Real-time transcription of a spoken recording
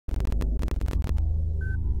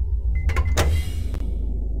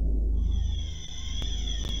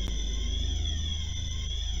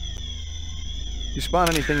You spot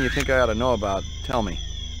anything you think I ought to know about, tell me.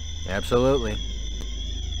 Absolutely.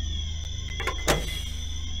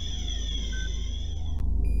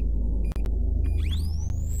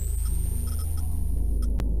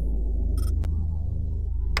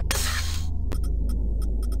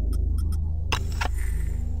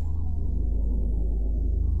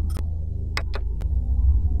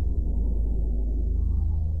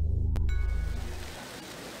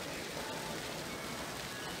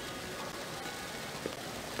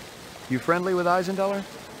 You friendly with Eisendeller?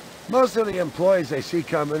 Most of the employees I see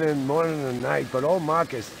coming in morning and night, but old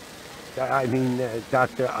Marcus,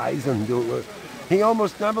 Dr. Eisendeller, he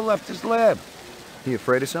almost never left his lab. He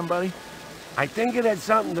afraid of somebody? I think it had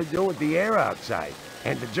something to do with the air outside,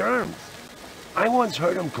 and the germs. I once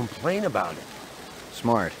heard him complain about it.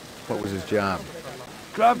 Smart. What was his job?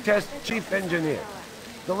 Drug test chief engineer.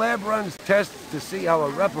 The lab runs tests to see how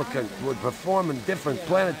a replicant would perform in different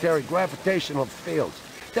planetary gravitational fields.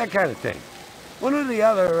 That kind of thing. One of the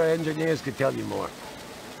other engineers could tell you more.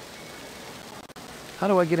 How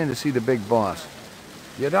do I get in to see the big boss?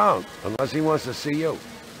 You don't, unless he wants to see you.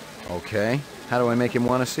 Okay. How do I make him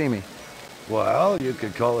want to see me? Well, you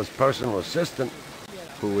could call his personal assistant.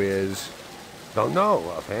 Who is? Don't know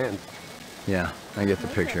offhand. Yeah, I get the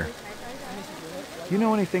picture. You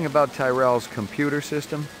know anything about Tyrell's computer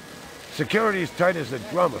system? Security's tight as a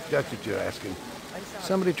drum, if that's what you're asking.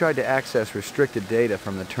 Somebody tried to access restricted data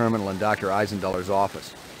from the terminal in Dr. Eisendeller's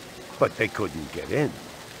office. But they couldn't get in.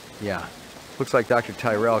 Yeah. Looks like Dr.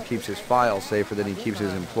 Tyrell keeps his files safer than he keeps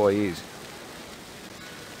his employees.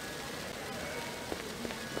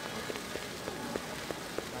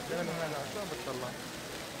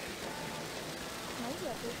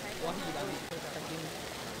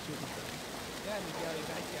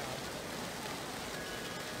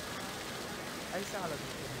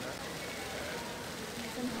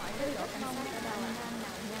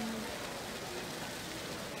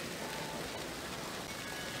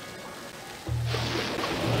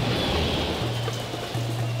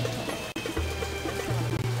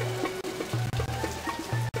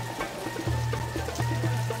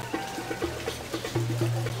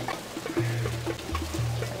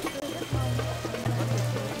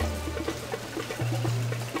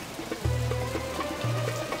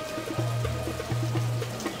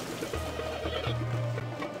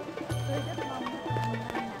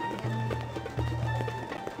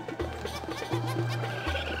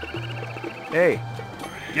 Hey.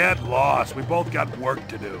 Get lost. We both got work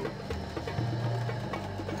to do.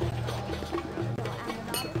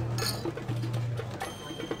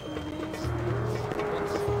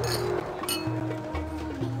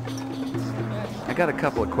 I got a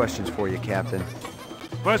couple of questions for you, Captain.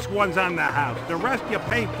 First one's on the house. The rest you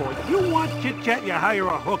pay for. You want chit-chat, you hire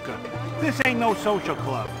a hooker. This ain't no social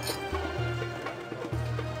club.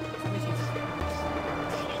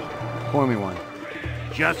 Pour me one.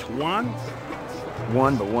 Just one?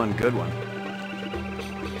 One, but one good one.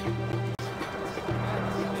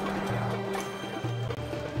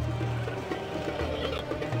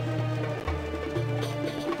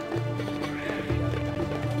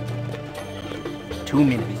 Two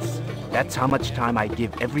minutes. That's how much time I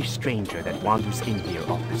give every stranger that wanders in here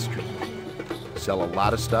off the street. Sell a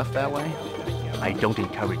lot of stuff that way? I don't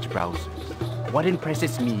encourage browsers. What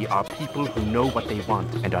impresses me are people who know what they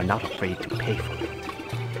want and are not afraid to pay for it.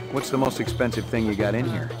 What's the most expensive thing you got in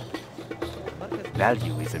here?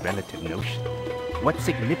 Value is a relative notion. What's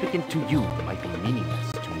significant to you might be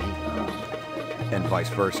meaningless to me. And vice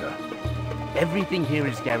versa. Everything here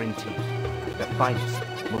is guaranteed. The finest,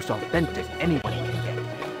 most authentic anyone can get.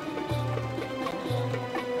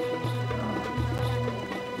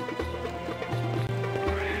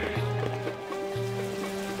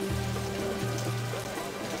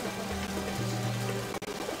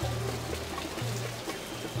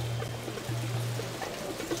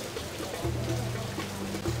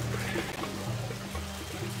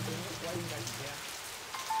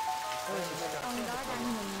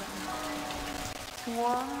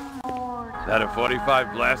 That a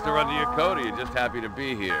 45 blaster under your coat, or you just happy to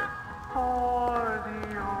be here?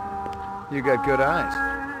 You got good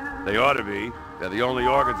eyes. They ought to be. They're the only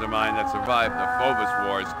organs of mine that survived the Phobos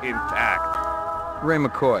Wars intact. Ray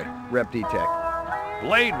McCoy, Rep D-Tech.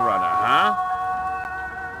 Blade Runner, huh?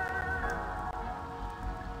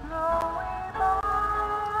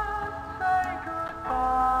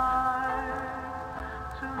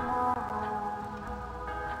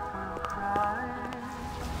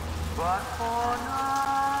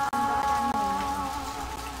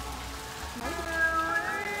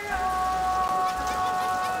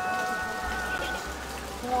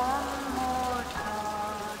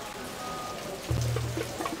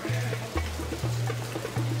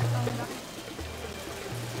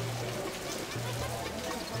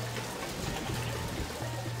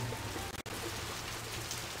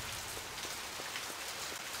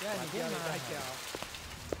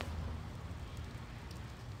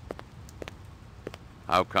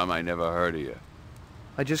 How come I never heard of you?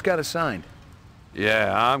 I just got assigned.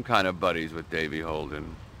 Yeah, I'm kind of buddies with Davy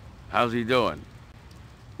Holden. How's he doing?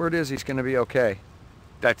 Word is he's gonna be okay.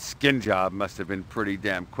 That skin job must have been pretty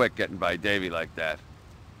damn quick getting by Davy like that.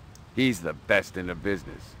 He's the best in the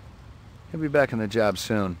business. He'll be back on the job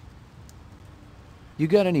soon. You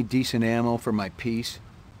got any decent ammo for my piece?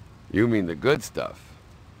 You mean the good stuff?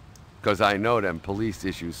 'Cause I know them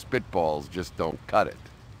police-issue spitballs just don't cut it.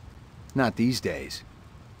 Not these days.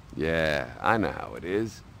 Yeah, I know how it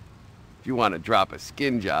is. If you want to drop a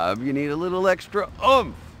skin job, you need a little extra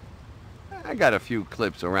oomph. I got a few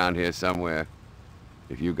clips around here somewhere,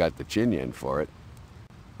 if you got the chin yen for it.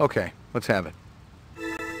 Okay, let's have it.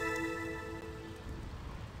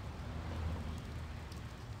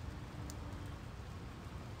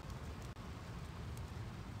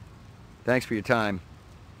 Thanks for your time.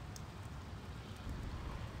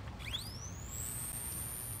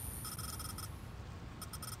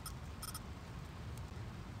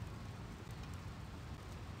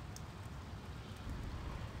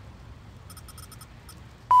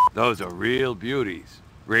 Those are real beauties.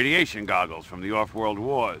 Radiation goggles from the off-world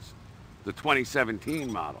wars. The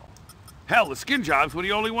 2017 model. Hell, the skin jobs were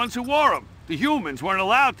the only ones who wore them. The humans weren't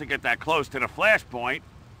allowed to get that close to the flashpoint.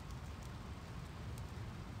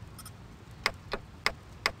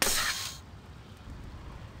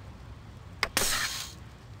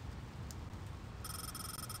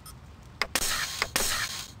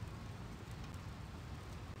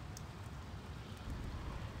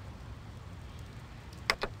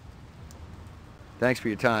 Thanks for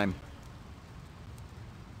your time.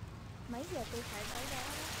 Mấy giờ tôi phải tới đó?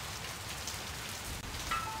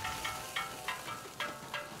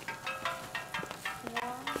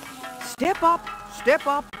 Step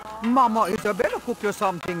up. Mama Isabella cooked you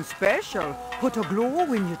something special. Put a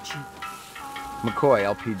glow in your cheek. McCoy,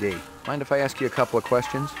 LPD. Mind if I ask you a couple of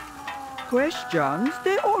questions? Questions,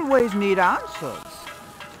 they always need answers.